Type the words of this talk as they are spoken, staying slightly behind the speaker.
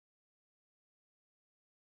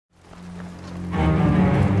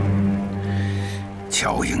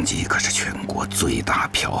乔映霽可是全国最大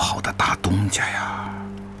票号的大东家呀，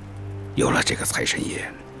有了这个财神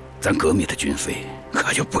爷，咱革命的军费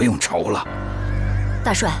可就不用愁了。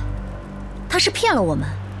大帅，他是骗了我们，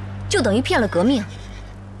就等于骗了革命。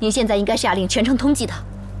您现在应该下令全城通缉他。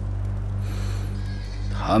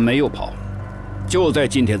他没有跑，就在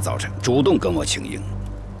今天早晨主动跟我请缨，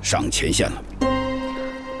上前线了。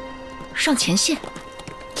上前线？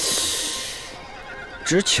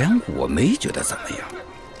之前我没觉得怎么样。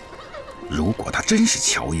如果他真是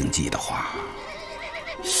乔映霽的话，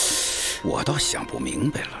我倒想不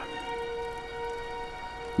明白了。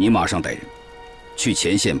你马上带人去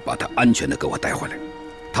前线，把他安全的给我带回来，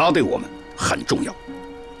他对我们很重要。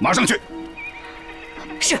马上去。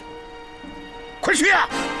是。快去呀！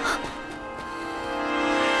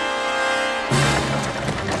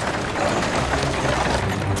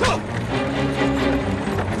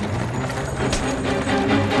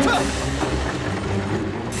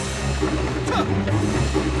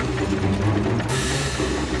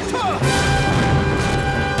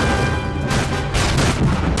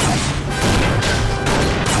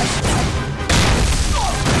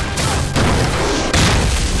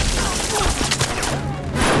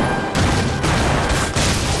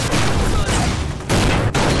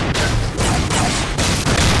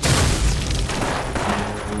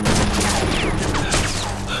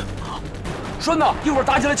顺子，一会儿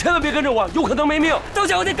打起来千万别跟着我，有可能没命。都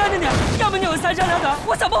叫我得赶着点，要不你有三长两短，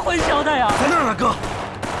我怎么混淆的呀？在那儿呢，哥。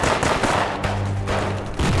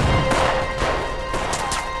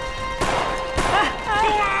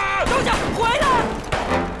哎，东家回来！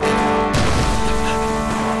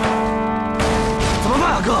怎么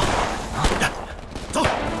办啊，哥？走。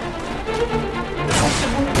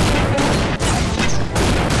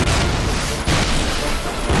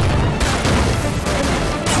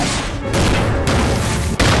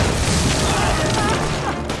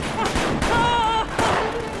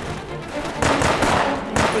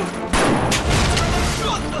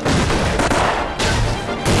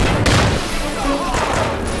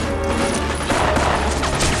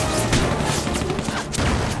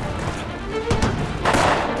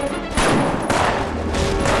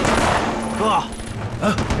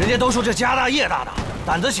人家都说这家大业大的，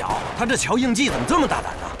胆子小，他这乔映霽怎么这么大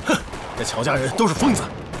胆呢？哼，这乔家人都是疯子。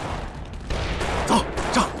走，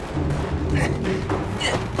上。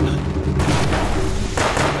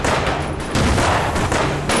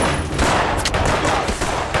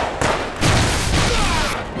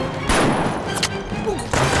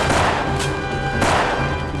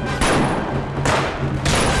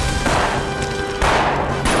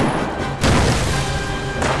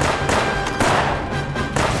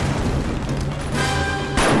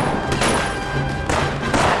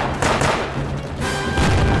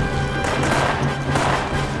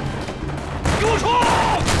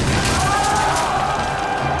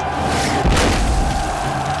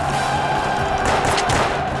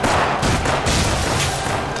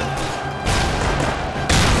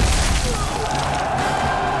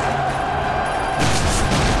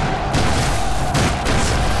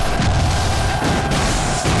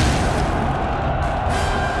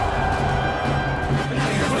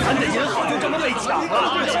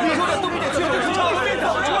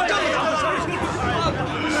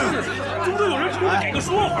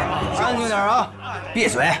闭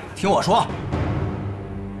嘴，听我说。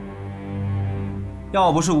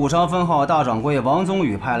要不是武昌分号大掌柜王宗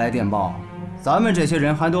宇派来电报，咱们这些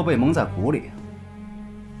人还都被蒙在鼓里。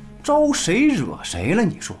招谁惹谁了？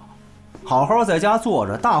你说，好好在家坐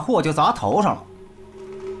着，大祸就砸头上了。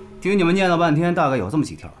听你们念叨半天，大概有这么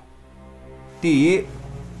几条：第一，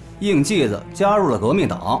映霽子加入了革命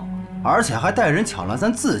党，而且还带人抢了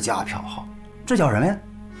咱自家票号，这叫什么呀？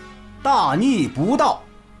大逆不道。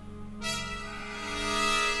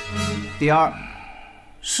第二，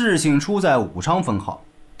事情出在武昌分号，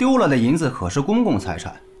丢了的银子可是公共财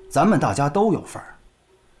产，咱们大家都有份儿。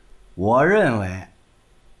我认为，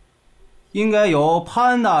应该由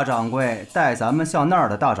潘大掌柜带咱们向那儿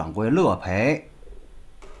的大掌柜乐赔，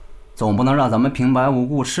总不能让咱们平白无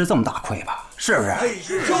故吃这么大亏吧？是不是？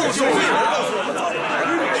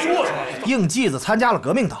映霽子参加了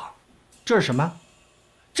革命党，这是什么？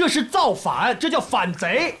这是造反，这叫反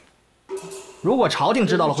贼。如果朝廷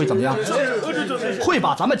知道了会怎么样？会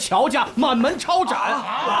把咱们乔家满门抄斩。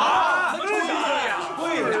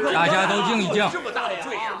大家都静一静。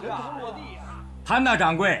潘大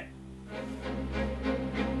掌柜，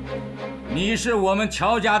你是我们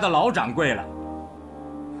乔家的老掌柜了，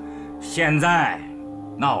现在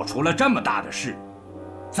闹出了这么大的事，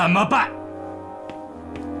怎么办？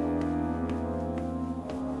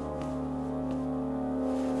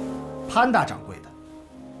潘大掌柜的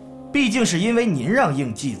毕竟是因为您让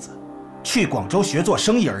映霽子去广州学做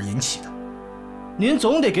生意而引起的，您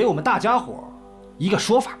总得给我们大家伙一个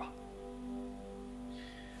说法吧？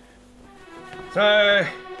在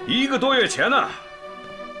1个多月前呢，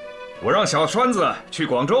我让小栓子去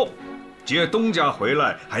广州接东家回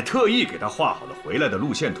来，还特意给他画好了回来的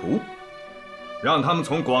路线图，让他们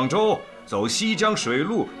从广州走西江水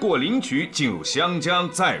路，过灵渠，进入湘江，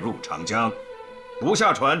再入长江，不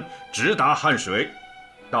下船，直达汉水，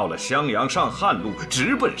到了襄阳上汉路，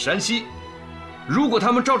直奔山西。如果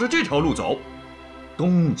他们照着这条路走，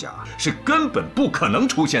东家是根本不可能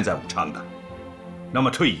出现在武昌的。那么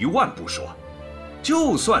退1万步说，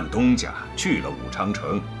就算东家去了武昌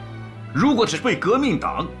城，如果是被革命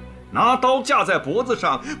党拿刀架在脖子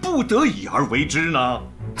上，不得已而为之呢？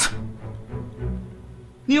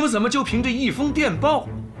你们怎么就凭着1封电报，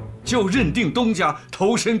就认定东家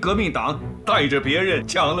投身革命党，带着别人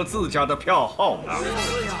抢了自家的票号呢？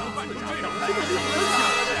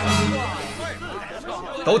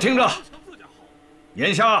都听着，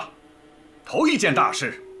眼下头一件大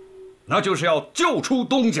事，那就是要救出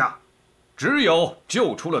东家。只有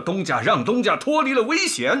救出了东家，让东家脱离了危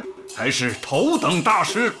险，才是头等大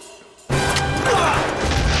事。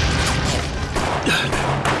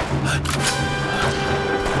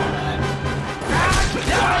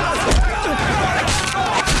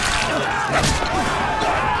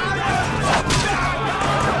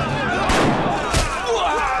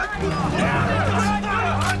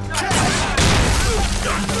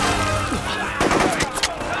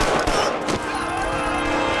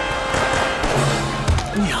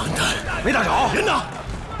娘的，没打着，人呢？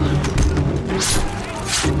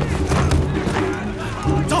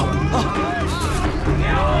走啊！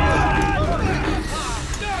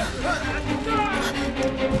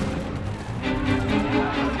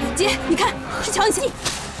姐，你看，是乔映霽，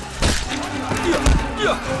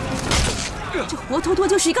这活脱脱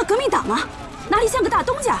就是一个革命党啊，哪里像个大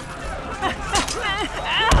东家？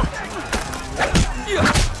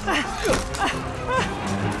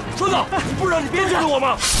栓子，不是让你别救了我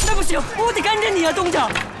吗？那不行，我得跟着你啊，东家。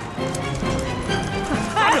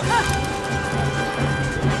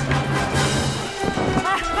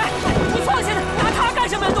你放下他，拿他干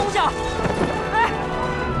什么呀，东家？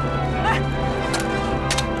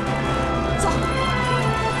走，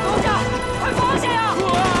东家，快放下呀！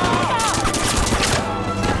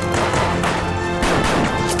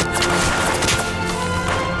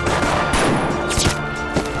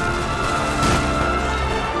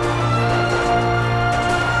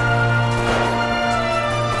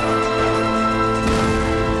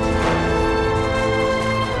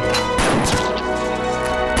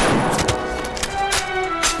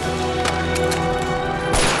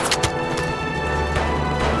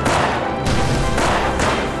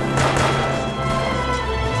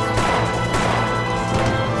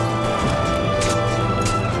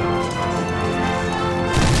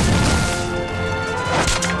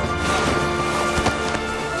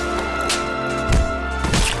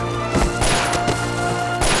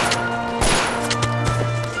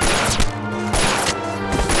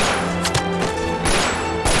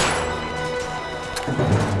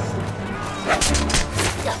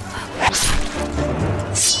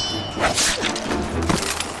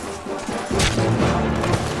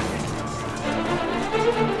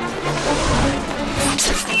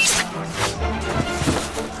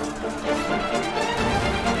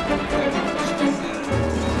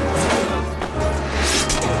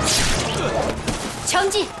乔映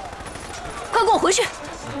霽，快跟我回去！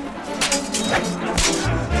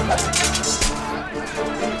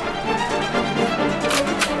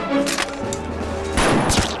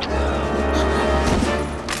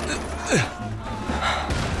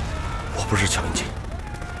我不是乔映霽。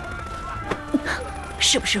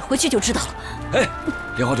是不是回去就知道了？哎，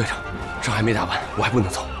莲花队长，仗还没打完，我还不能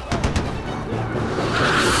走。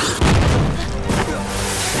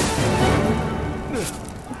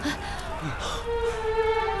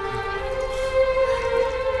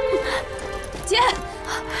姐，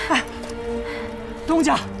东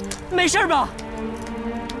家，没事吧？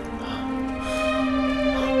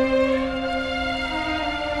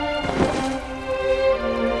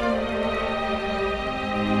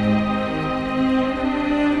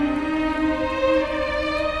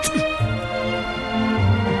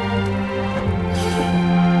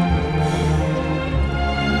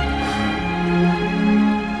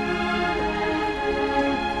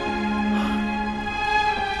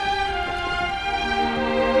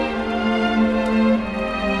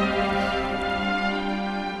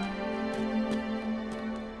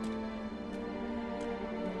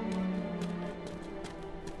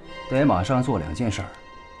得马上做2件事儿，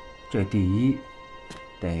这第一，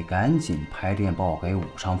得赶紧拍电报给武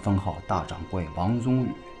昌分号大掌柜王宗宇，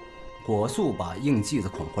火速把映霽子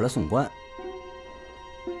捆回来送官。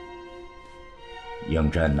映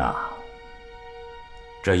真呐，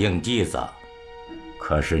这映霽子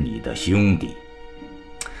可是你的兄弟。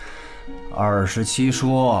27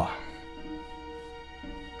说，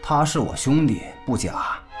他是我兄弟不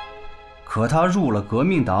假，可他入了革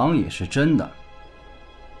命党也是真的。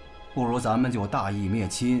不如咱们就大义灭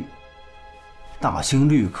亲。大清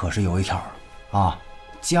律可是有一条啊，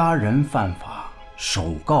家人犯法，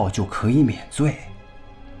首告就可以免罪。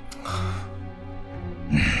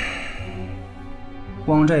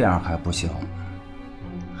光这样还不行，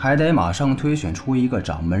还得马上推选出一个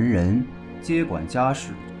掌门人接管家事，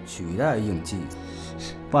取代映霽。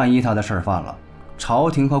万一他的事儿犯了，朝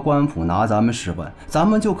廷和官府拿咱们试问，咱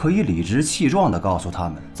们就可以理直气壮地告诉他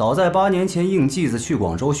们，早在8年前映霽子去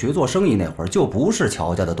广州学做生意那会儿，就不是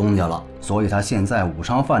乔家的东家了。所以他现在武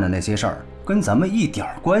昌犯的那些事儿，跟咱们一点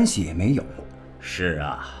关系也没有。是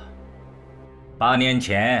啊，8年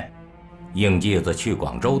前，映霽子去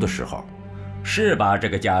广州的时候，是把这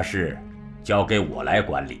个家事交给我来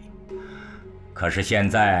管理。可是现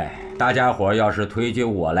在，大家伙要是推举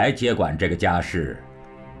我来接管这个家事，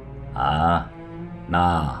啊，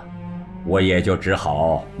那我也就只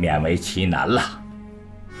好勉为其难了。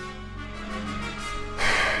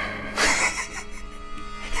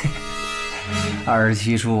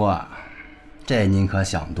27叔啊，这您可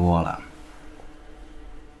想多了。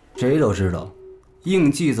谁都知道，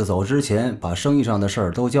映霽子走之前，把生意上的事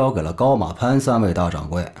儿都交给了高马潘3位大掌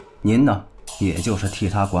柜。您呢，也就是替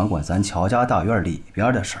他管管咱乔家大院里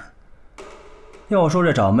边的事儿。要说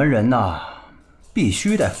这掌门人呐，必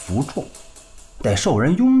须得服众，得受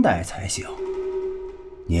人拥戴才行。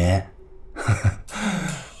您，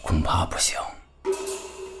恐怕不行。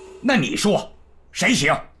那你说，谁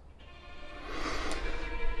行？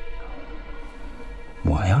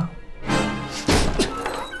我呀。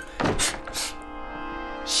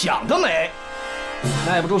想得美，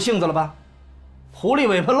耐不住性子了吧？狐狸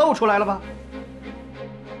尾巴露出来了吧？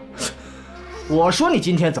我说你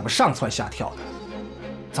今天怎么上蹿下跳的？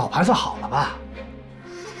早盘算好了吧？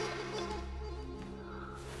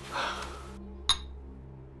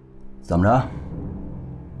怎么着？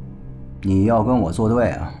你要跟我作对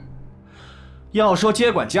啊？要说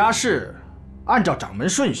接管家事，按照掌门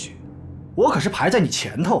顺序，我可是排在你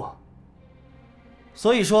前头啊。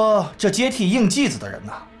所以说，这接替映霽子的人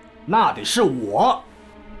呐，那得是我。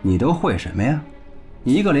你都会什么呀？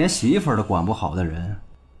一个连媳妇儿都管不好的人，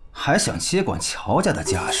还想接管乔家的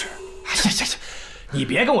家事？呀，你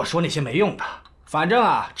别跟我说那些没用的。反正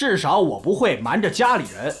啊，至少我不会瞒着家里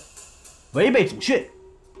人，违背祖训，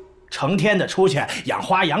成天的出去养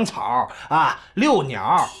花养草啊，遛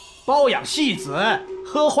鸟，包养戏子，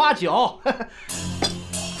喝花酒。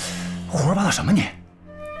胡说八道什么你？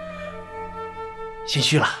心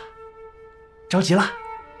虚了，着急了，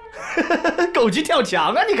狗急跳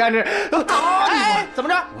墙啊！你看这，打你！怎么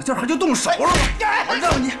着？我这会儿就动手了！我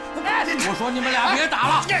让你，我说你们俩别打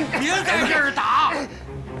了，别在这儿打！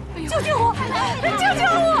救救我！救救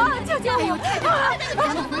我！救救我！太太，太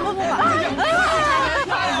太，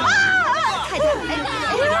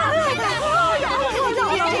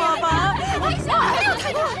让我吧！哎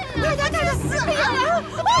呦，太太死了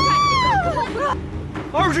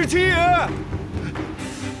！27爷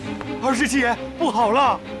，27爷，不好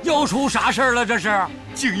了！又出啥事了？这是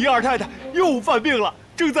景怡二太太又犯病了，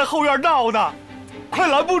正在后院闹呢，快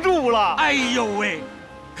拦不住了！哎呦喂，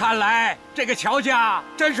看来这个乔家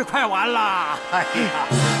真是快完了！哎呀，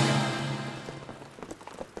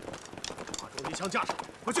把手提枪架上，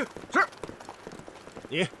快去！是。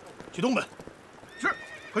你去东门。是，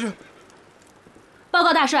快去。报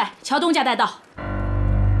告大帅，乔东家带到。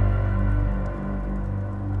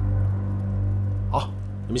好，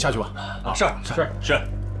你们下去吧。啊，是。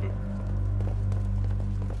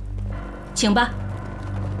请吧。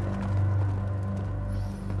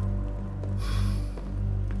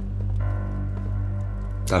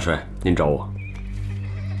大帅，您找我。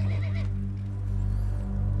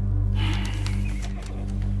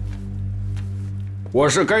我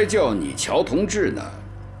是该叫你乔同志呢，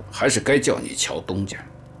还是该叫你乔东家？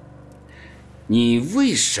你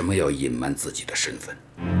为什么要隐瞒自己的身份？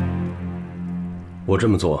我这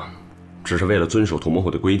么做，只是为了遵守同盟会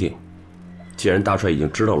的规定。既然大帅已经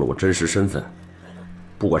知道了我真实身份，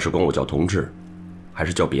不管是管我叫同志，还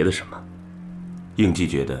是叫别的什么，映霽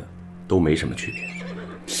觉得都没什么区别。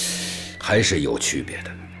还是有区别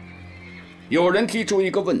的。有人提出一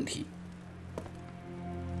个问题：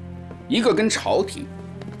一个跟朝廷、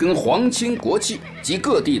跟皇亲国戚及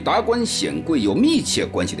各地达官显贵有密切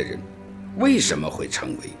关系的人，为什么会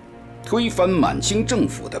成为推翻满清政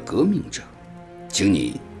府的革命者？请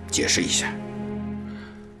你解释一下。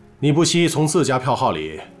你不惜从自家票号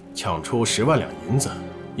里抢出10万两银子，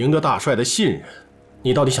赢得大帅的信任，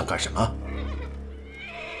你到底想干什么？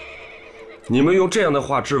你们用这样的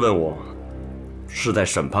话质问我，是在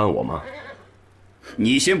审判我吗？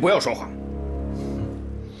你先不要说话，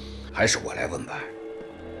还是我来问吧。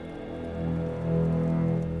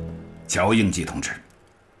乔映霽同志，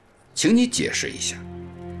请你解释一下，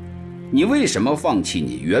你为什么放弃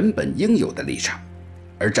你原本应有的立场，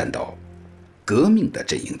而站到革命的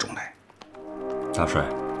阵营中来？大帅，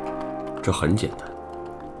这很简单。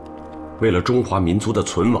为了中华民族的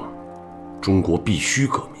存亡，中国必须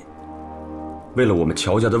革命；为了我们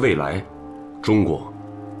乔家的未来，中国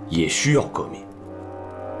也需要革命。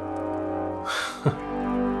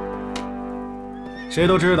谁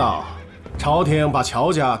都知道，朝廷把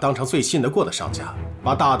乔家当成最信得过的商家，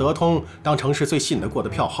把大德通当成是最信得过的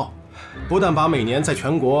票号，不但把每年在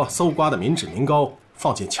全国搜刮的民脂民膏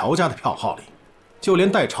放进乔家的票号里，就连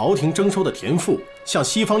代朝廷征收的田赋，向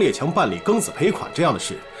西方列强办理庚子赔款这样的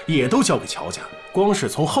事，也都交给乔家。光是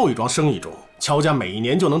从后一桩生意中，乔家每一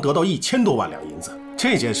年就能得到1000多万两银子。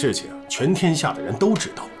这件事情全天下的人都知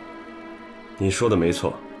道。你说的没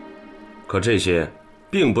错，可这些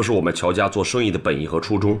并不是我们乔家做生意的本意和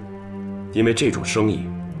初衷，因为这种生意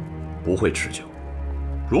不会持久。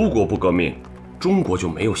如果不革命，中国就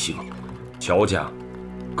没有希望，乔家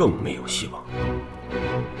更没有希望。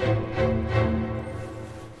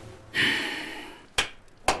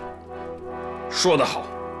说得好，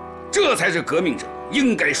这才是革命者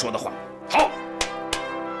应该说的话。好，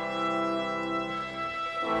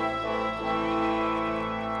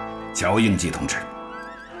乔映霽同志，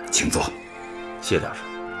请坐。谢大帅。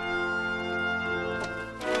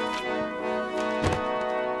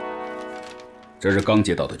这是刚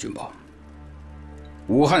接到的军报，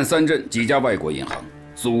武汉3镇几家外国银行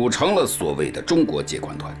组成了所谓的中国借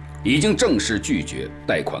款团，已经正式拒绝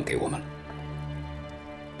贷款给我们了。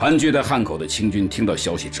盘踞在汉口的清军听到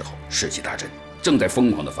消息之后士气大振，正在疯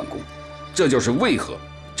狂的反攻，这就是为何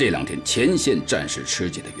这2天前线战事吃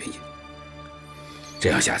紧的原因。这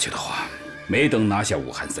样下去的话，没等拿下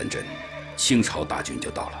武汉3镇，清朝大军就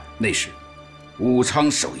到了，那时武昌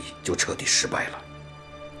首义就彻底失败了。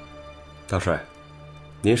大帅，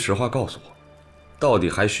您实话告诉我，到底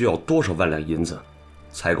还需要多少万两银子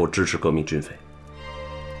才够支持革命军费？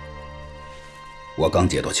我刚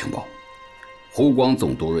接到情报，湖广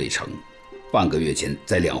总督瑞成半个月前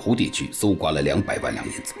在两湖地区搜刮了200万两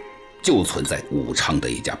银子，就存在武昌的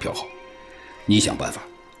一家票号。你想办法，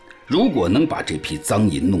如果能把这批赃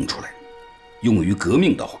银弄出来，用于革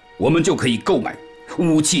命的话，我们就可以购买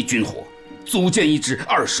武器军火，组建一支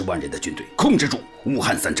20万人的军队，控制住武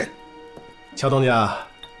汉3镇。乔东家，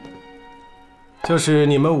就是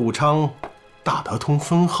你们武昌大德通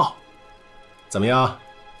分号，怎么样？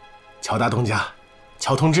乔大东家，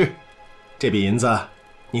乔同志，这笔银子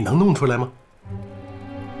你能弄出来吗？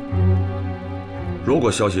如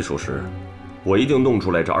果消息属实，我一定弄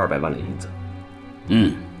出来这200万两银子。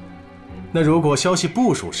那如果消息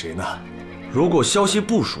不属实呢？如果消息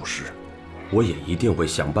不属实，我也一定会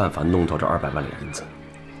想办法弄到这200万两银子。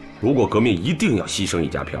如果革命一定要牺牲一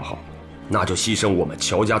家票号，那就牺牲我们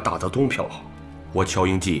乔家大德通票号。我乔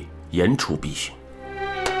映霽言出必行。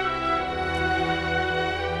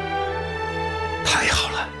太好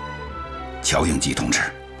了，乔映霽同志，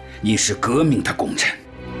你是革命的功臣。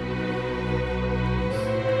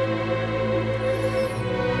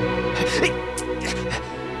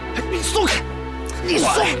你松开！你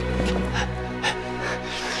松！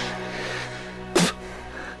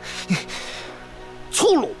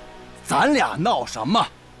粗鲁！咱俩闹什么？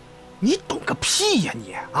你懂个屁呀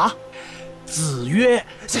你啊！子曰：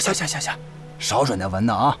行，少准那文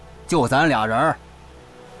的啊！就咱俩人儿。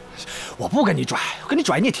我不跟你拽，跟你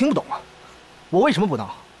拽你也听不懂啊！我为什么不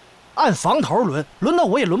闹？按房头轮，轮到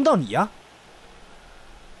我也轮不到你呀！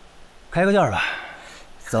开个价吧，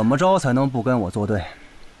怎么着才能不跟我作对？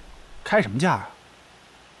开什么价啊？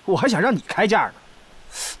我还想让你开价呢。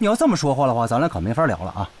你要这么说话的话，咱俩可没法聊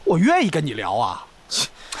了啊！我愿意跟你聊啊！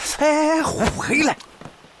哎，回来！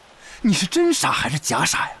你是真傻还是假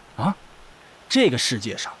傻呀？啊，这个世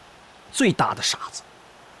界上最大的傻子，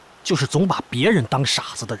就是总把别人当傻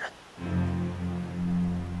子的人。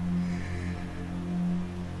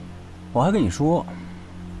我还跟你说，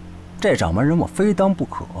这掌门人我非当不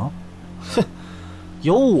可。哼，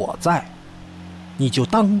有我在，你就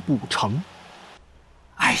当不成。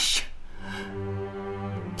哎呀，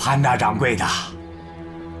潘大掌柜的，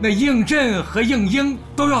那映霽和映英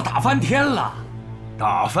都要打翻天了。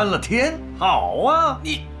打翻了天？好啊，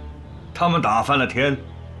他们打翻了天，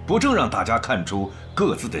不正让大家看出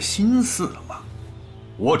各自的心思了吗？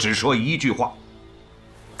我只说一句话，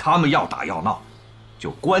他们要打要闹，就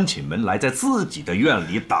关起门来在自己的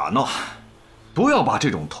院里打闹，不要把这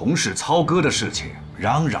种同室操戈的事情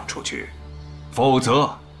嚷嚷出去，否则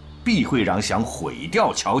必会让想毁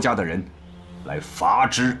掉乔家的人来罚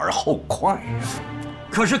之而后快呀。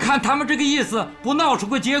可是看他们这个意思，不闹出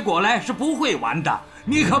个结果来是不会完的。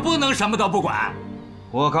你可不能什么都不管。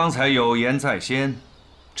我刚才有言在先，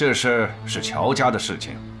这事是乔家的事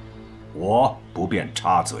情，我不便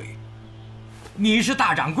插嘴。你是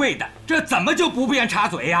大掌柜的，这怎么就不便插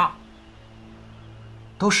嘴呀？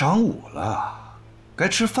都晌午了，该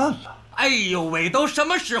吃饭了。哎呦喂，都什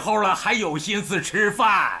么时候了，还有心思吃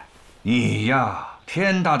饭？你呀，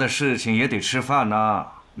天大的事情也得吃饭呐，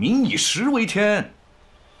民以食为天。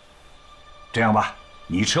这样吧，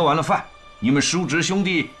你吃完了饭，你们叔侄兄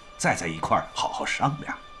弟再在一块儿好好商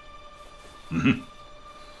量。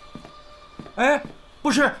哎，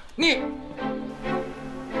不是你，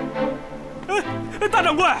大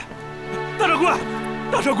掌柜，大掌柜，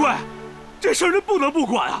大掌柜，这事儿您不能不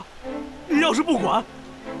管啊！你要是不管，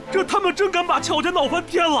这他们真敢把乔家闹翻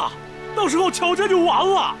天了，到时候乔家就完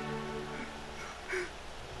了。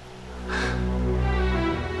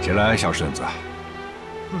起来，小顺子。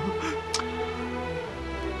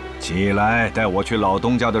起来，带我去老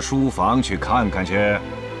东家的书房去看看去。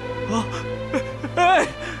啊，哎，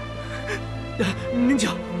您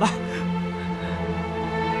请来。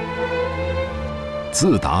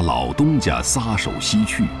自打老东家撒手西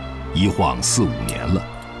去，一晃4、5年了，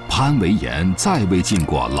潘维严再未进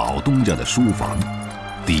过老东家的书房。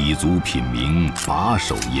氐族品茗，把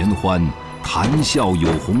手言欢，谈笑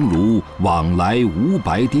有鸿儒，往来无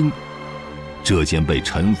白丁。这间被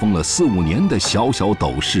尘封了4、5年的小小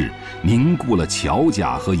斗室，凝固了乔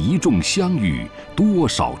家和一众相遇多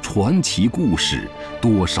少传奇故事，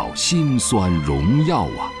多少辛酸荣耀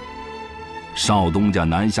啊！少东家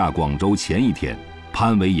南下广州前一天，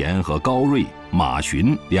潘维严和高瑞、马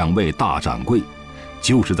寻2位大掌柜，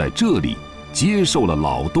就是在这里接受了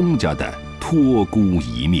老东家的托孤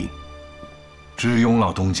遗命。只用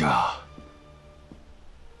老东家，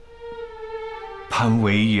潘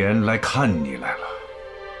维严来看你来了。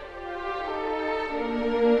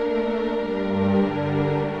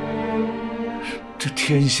这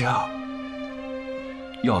天下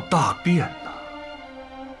要大变呐！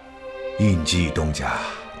印记东家、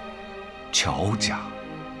乔家，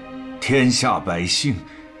天下百姓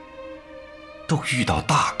都遇到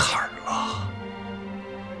大坎儿了。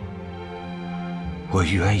我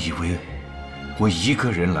原以为我一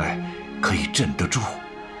个人来可以镇得住，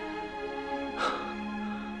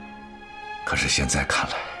可是现在看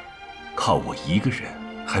来，靠我一个人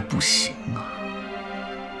还不行啊。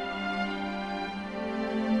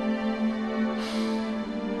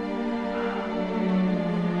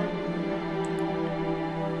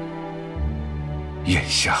眼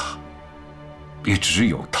下，也只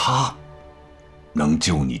有他能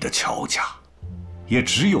救你的乔家，也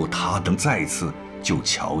只有他能再次救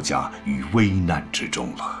乔家于危难之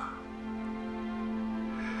中了。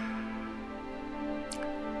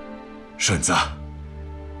顺子，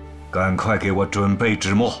赶快给我准备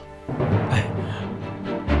纸墨。哎。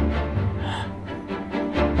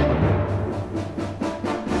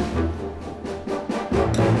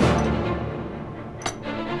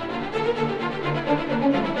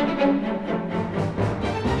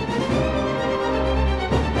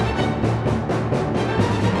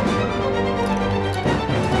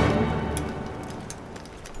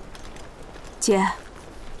姐，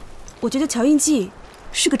我觉得乔映霽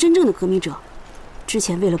是个真正的革命者。之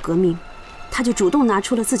前为了革命，他就主动拿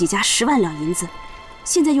出了自己家10万两银子，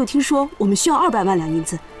现在又听说我们需要200万两银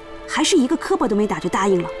子，还是一个磕巴都没打就答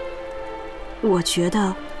应了。我觉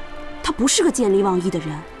得他不是个见利忘义的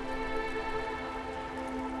人。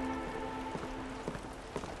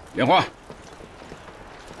莲花，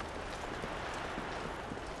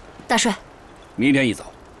大帅，明天一早，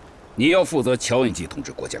你要负责乔映霽同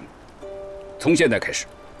志过江。从现在开始，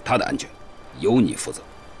他的安全由你负责。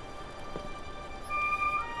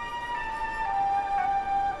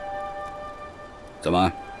怎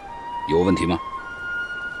么，有问题吗？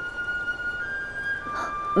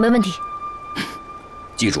没问题。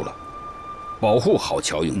记住了，保护好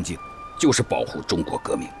乔映霽，就是保护中国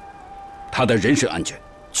革命。他的人身安全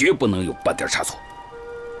绝不能有半点差错。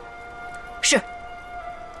是。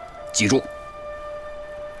记住。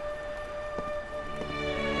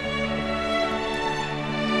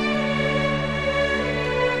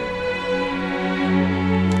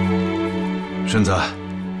顺子，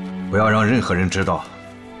不要让任何人知道。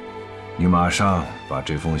你马上把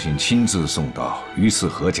这封信亲自送到于四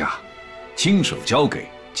和家，亲手交给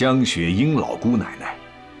江雪英老姑奶奶。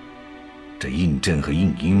这胤禛和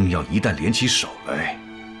胤英要一旦联起手来，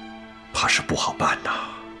怕是不好办呐。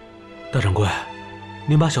大掌柜，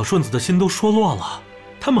您把小顺子的心都说乱了，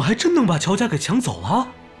他们还真能把乔家给抢走了？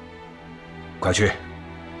快去，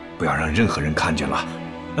不要让任何人看见了。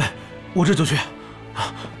哎，我这就去。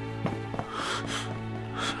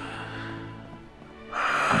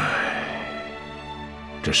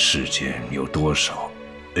这世间有多少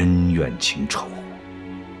恩怨情仇，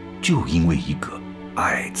就因为一个“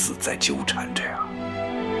爱”字在纠缠着呀。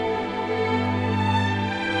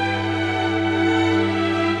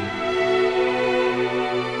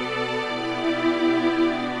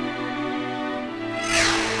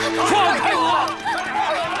放开我！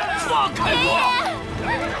放开我！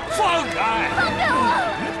放开！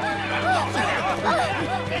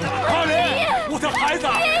阿莲，我的孩子！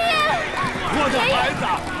我的孩子，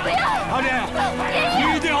阿莲，你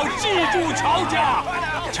一定要记住乔家，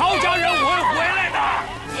乔家人会回来的，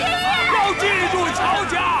要记住乔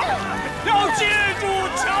家，要记住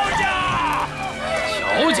乔家。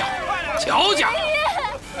乔家，乔家，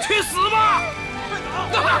去死吧！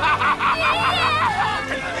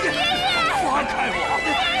放开我！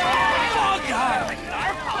放开！哪儿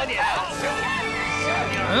跑你？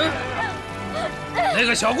那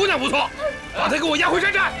个小姑娘不错，把她给我押回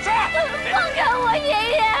山寨。是。放开我，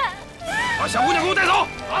爷爷！把小姑娘给我带走。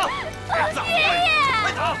好。爷爷，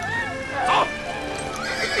快走！走。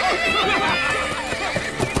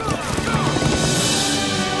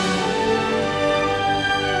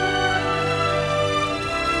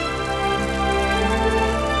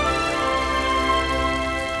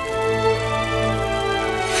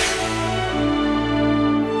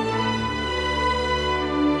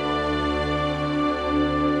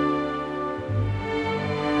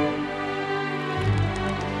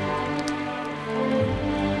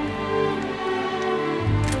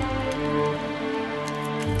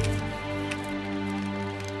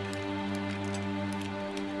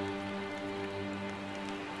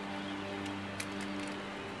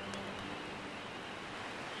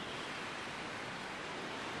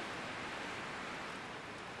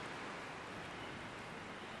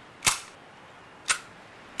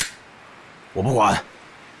我不管，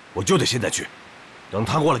我就得现在去。等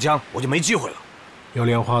他过了江，我就没机会了。有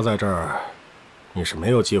莲花在这儿，你是没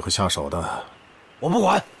有机会下手的。我不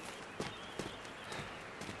管。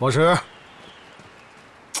莫石，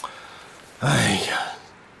哎呀，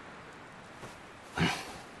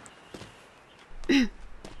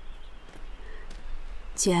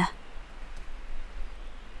姐，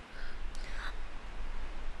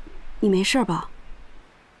你没事吧？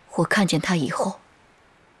我看见他以后，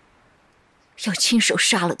要亲手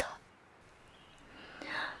杀了他，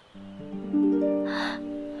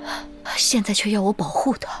现在却要我保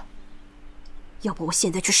护他。要不我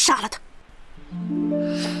现在去杀了他。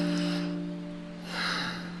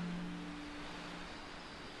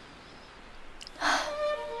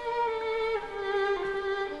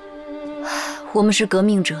我们是革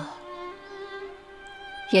命者，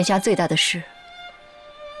眼下最大的事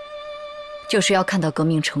就是要看到革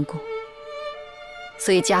命成功，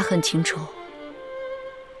所以家恨情仇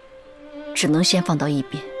只能先放到一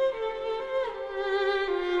边。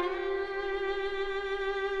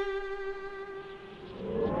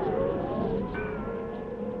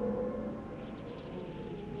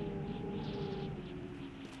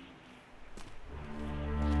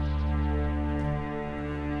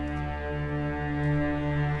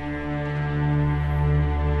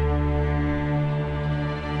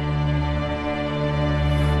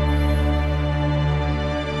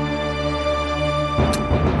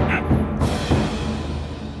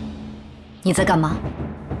你在干嘛？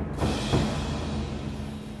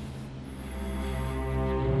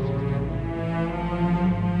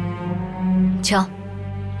枪，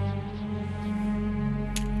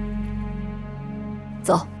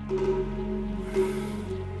走。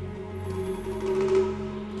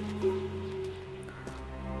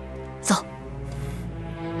走。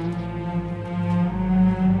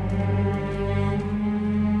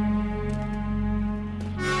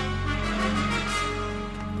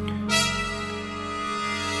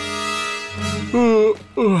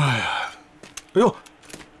哎呀，哎呦，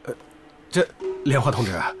这莲花同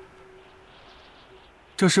志，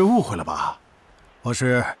这是误会了吧？我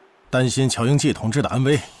是担心乔映霽同志的安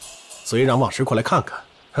危，所以让望石过来看看。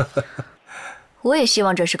我也希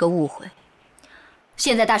望这是个误会。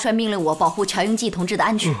现在大帅命令我保护乔映霽同志的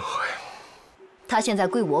安全，他现在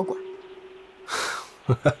归我管。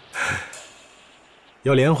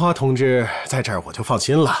有莲花同志在这儿，我就放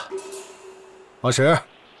心了。王石，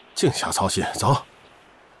净瞎操心，走，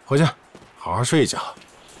回去好好睡一觉。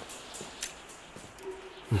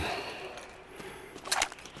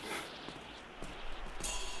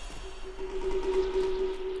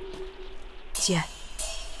姐，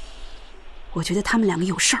我觉得他们两个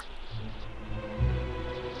有事儿。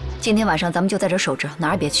今天晚上咱们就在这儿守着，哪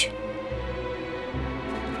儿也别去。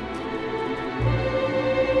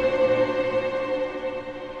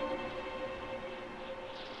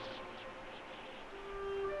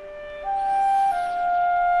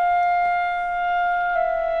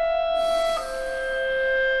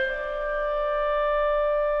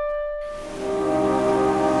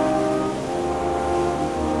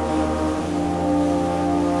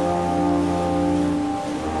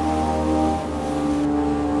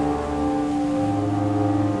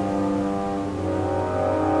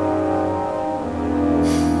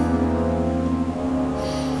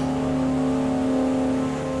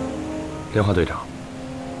莲花队长，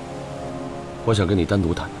我想跟你单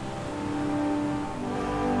独谈谈。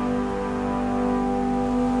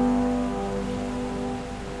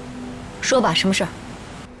说吧，什么事儿？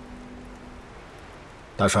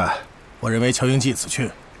大帅，我认为乔映霽此去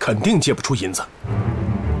肯定借不出银子。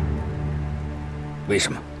为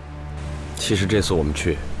什么？其实这次我们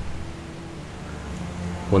去，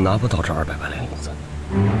我拿不到这200万两银子。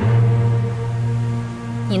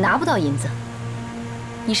你拿不到银子？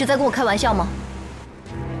你是在跟我开玩笑吗？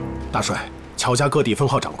大帅，乔家各地分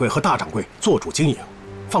号掌柜和大掌柜做主经营，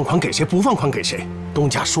放款给谁不放款给谁，东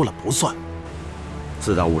家说了不算。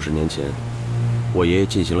自打50年前，我爷爷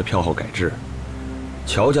进行了票号改制，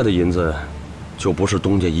乔家的银子就不是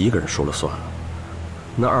东家一个人说了算了。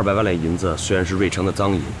那200万两银子虽然是瑞城的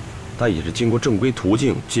赃银，但也是经过正规途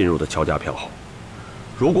径进入的乔家票号。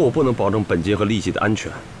如果我不能保证本金和利息的安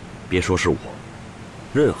全，别说是我，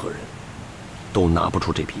任何人都拿不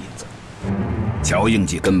出这笔银子。乔映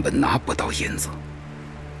霽根本拿不到银子，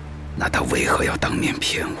那他为何要当面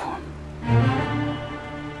骗我？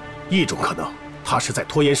一种可能，他是在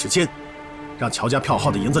拖延时间，让乔家票号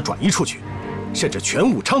的银子转移出去，甚至全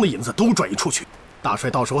武昌的银子都转移出去。大帅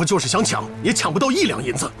到时候就是想抢，也抢不到1两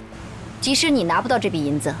银子。即使你拿不到这笔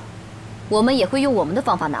银子，我们也会用我们的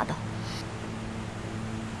方法拿到。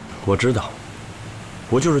我知道，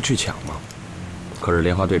不就是去抢吗？可是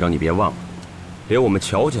莲花队长，你别忘了，连我们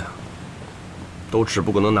乔家都只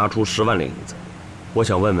不过能拿出10万两银子。我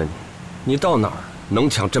想问问你，你到哪儿能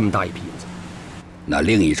抢这么大一笔银子？那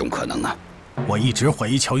另一种可能呢？我一直怀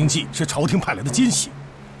疑乔映霽是朝廷派来的奸细，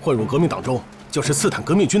混入革命党中就是刺探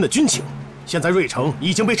革命军的军情。现在瑞城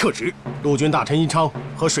已经被撤职，陆军大臣殷昌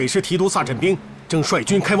和水师提督萨振兵正率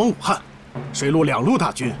军开往武汉，水陆2路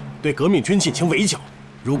大军对革命军进行围剿。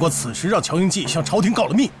如果此时让乔映霽向朝廷告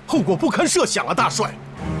了密，后果不堪设想啊，大帅！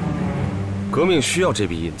革命需要这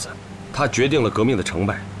笔银子，它决定了革命的成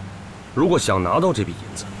败。如果想拿到这笔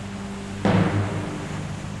银子，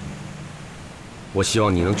我希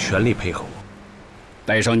望你能全力配合我，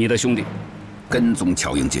带上你的兄弟，跟踪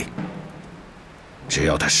乔映霽。只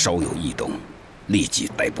要他稍有异动，立即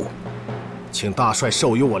逮捕。请大帅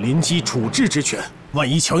授予我临机处置之权，万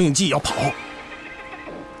一乔映霽要跑，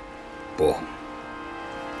不，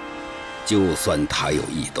就算他有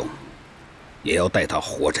异动，也要带他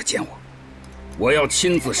活着见我，我要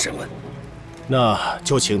亲自审问。那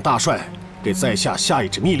就请大帅给在下下一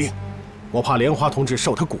纸密令，我怕莲花同志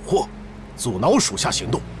受他蛊惑，阻挠属下行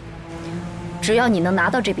动。只要你能拿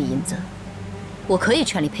到这笔银子，我可以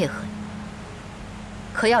全力配合你。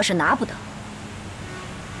可要是拿不到，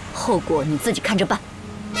后果你自己看着办。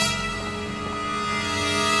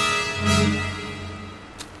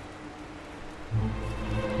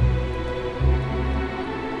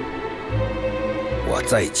我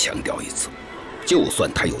再强调一次，就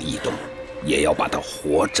算他有异动，也要把他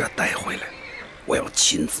活着带回来，我要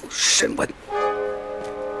亲自审问。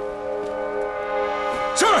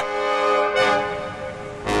是。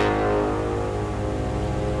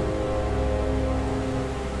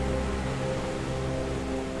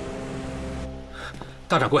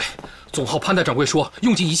大掌柜，总号潘大掌柜说，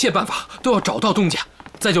用尽一切办法都要找到东家，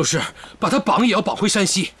再就是把他绑也要绑回山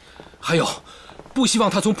西，还有，不希望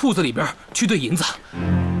他从铺子里边去兑银子。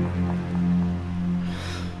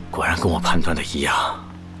果然跟我判断的一样，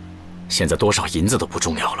现在多少银子都不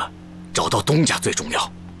重要了，找到东家最重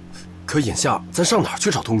要。可眼下咱上哪儿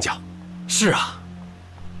去找东家？是啊，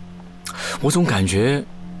我总感觉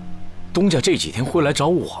东家这几天会来找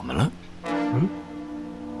我们了。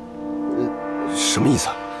什么意思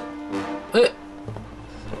啊？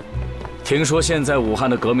听说现在武汉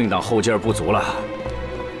的革命党后劲儿不足了，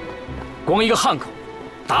光一个汉口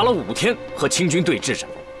打了5天和清军对峙着，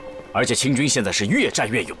而且清军现在是越战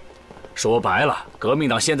越勇。说白了，革命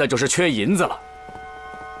党现在就是缺银子了。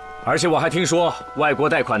而且我还听说，外国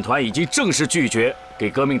贷款团已经正式拒绝给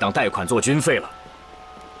革命党贷款做军费了。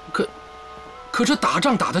可这打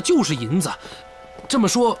仗打的就是银子，这么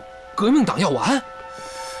说，革命党要完？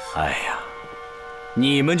哎呀，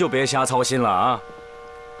你们就别瞎操心了啊！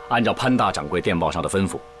按照潘大掌柜电报上的吩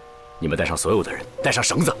咐，你们带上所有的人，带上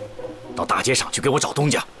绳子，到大街上去给我找东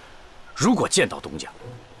家。如果见到东家，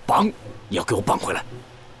绑你要给我绑回来，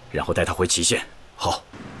然后带他回祁县。好。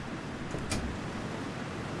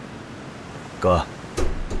哥，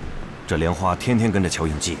这莲花天天跟着乔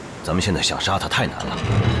映霽，咱们现在想杀他太难了。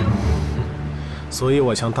所以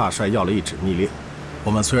我向大帅要了一纸密令，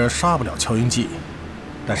我们虽然杀不了乔映霽，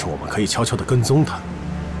但是我们可以悄悄地跟踪他，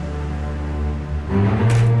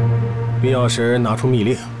必要时拿出密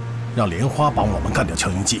令，让莲花帮我们干掉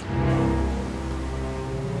乔映霽。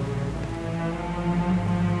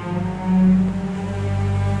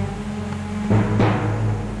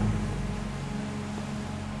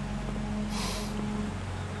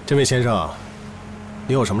这位先生，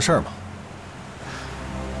你有什么事儿吗？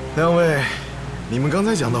两位，你们刚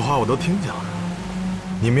才讲的话我都听见了。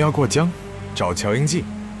你们要过江，找乔映霽。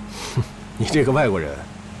哼，你这个外国人，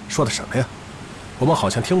说的什么呀？我们好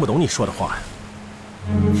像听不懂你说的话呀。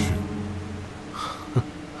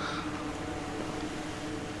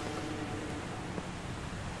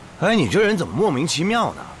哎，你这人怎么莫名其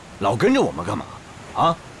妙呢？老跟着我们干嘛？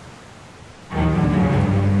啊？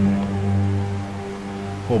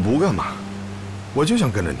我不干嘛，我就想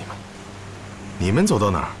跟着你们。你们走到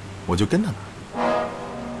哪儿，我就跟到哪儿。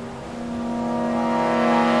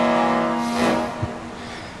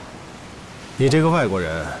你这个外国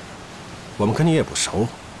人，我们跟你也不熟，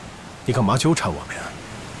你干嘛纠缠我们呀？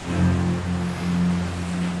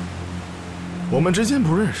我们之间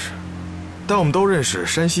不认识，但我们都认识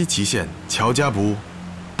山西祁县乔家埠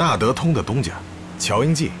大德通的东家乔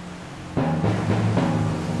映霽。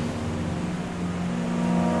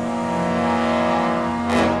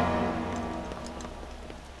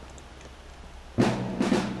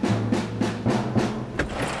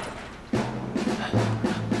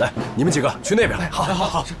来，你们几个去那边。好，好，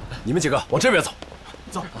好。你们几个往这边走。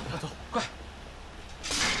走，走，快！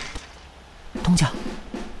东家，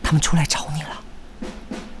他们出来找你了。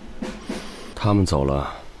他们走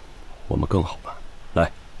了，我们更好办。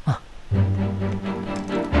来。啊。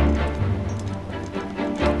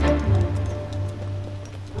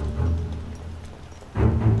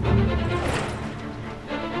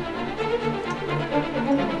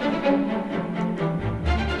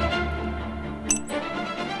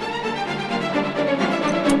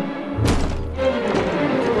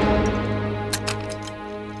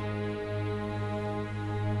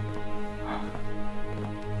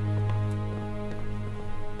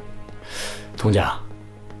东家，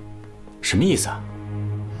什么意思啊？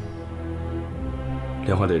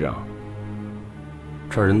莲花队长，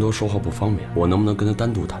这儿人多，说话不方便，我能不能跟他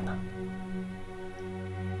单独谈谈？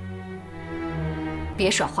别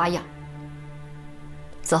耍花样，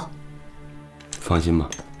走。放心吧。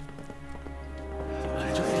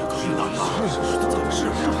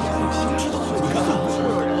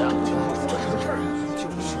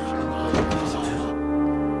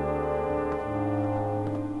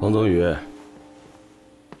王宗宇，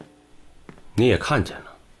你也看见了，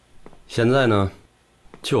现在呢，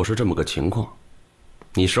就是这么个情况。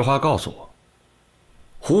你实话告诉我，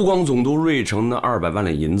湖广总督瑞成那200万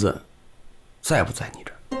两银子，在不在你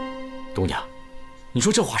这儿？东家，你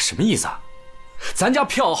说这话什么意思啊？咱家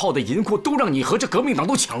票号的银库都让你和这革命党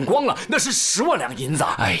都抢光了，那是10万两银子。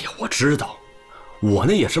哎呀，我知道，我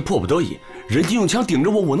那也是迫不得已，人家用枪顶着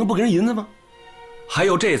我，我能不给人银子吗？还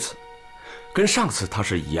有这次，跟上次他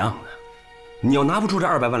是一样的。你要拿不出这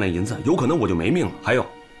200万两银子，有可能我就没命了。还有，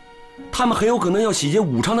他们很有可能要洗劫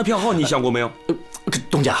武昌的票号，你想过没有？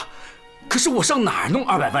东家，可是我上哪儿弄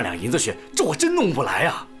200万两银子去？这我真弄不来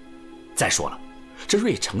啊！再说了，这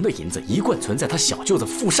瑞成的银子一贯存在他小舅子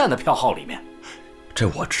傅善的票号里面。这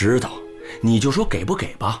我知道，你就说给不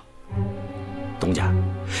给吧。东家，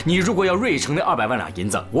你如果要瑞成那200万两银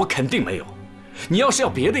子，我肯定没有。你要是要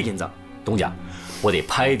别的银子，东家，我得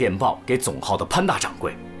拍电报给总号的潘大掌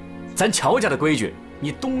柜。咱乔家的规矩，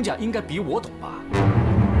你东家应该比我懂吧？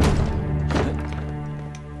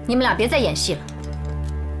你们俩别再演戏了。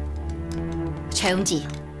乔映霽，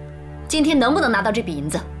今天能不能拿到这笔银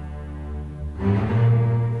子？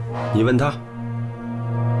你问他。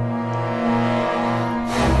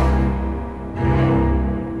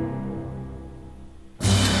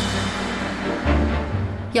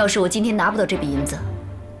要是我今天拿不到这笔银子，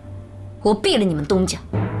我毙了你们东家！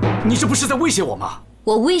你这不是在威胁我吗？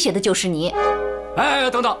我威胁的就是你。哎，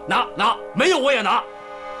等等，拿，没有我也拿。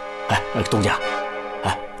哎，东家，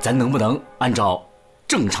哎，咱能不能按照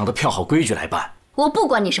正常的票号规矩来办？我不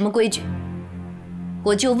管你什么规矩，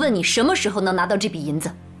我就问你什么时候能拿到这笔银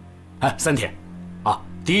子？哎，3天，啊，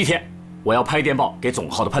第1天我要拍电报给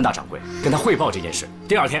总号的潘大掌柜，跟他汇报这件事。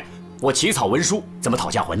第2天我起草文书，怎么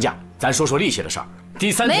讨价还价，咱说利息的事儿。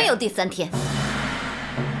第3天没有第3天，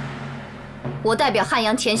我代表汉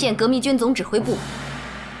阳前线革命军总指挥部，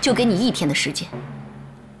就给你1天的时间。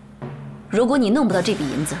如果你弄不到这笔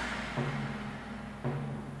银子，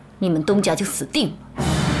你们东家就死定了。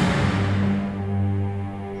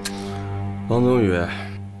王宗宇，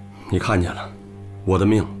你看见了，我的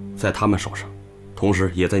命在他们手上，同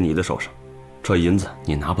时也在你的手上。这银子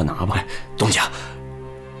你拿吧拿吧。哎，东家，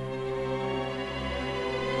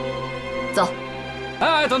走。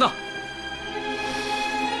哎，等等，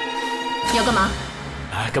你要干嘛？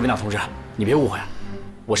哎，革命党同志，你别误会啊，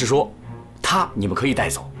我是说，你们可以带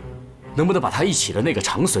走，能不能把他一起的那个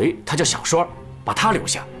长随，他叫小栓，把他留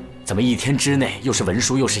下？咱们1天之内又是文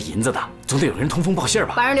书又是银子的，总得有人通风报信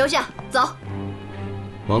吧？把人留下，走。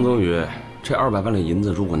王宗宇，这200万两银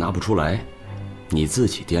子如果拿不出来，你自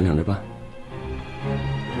己掂量着办。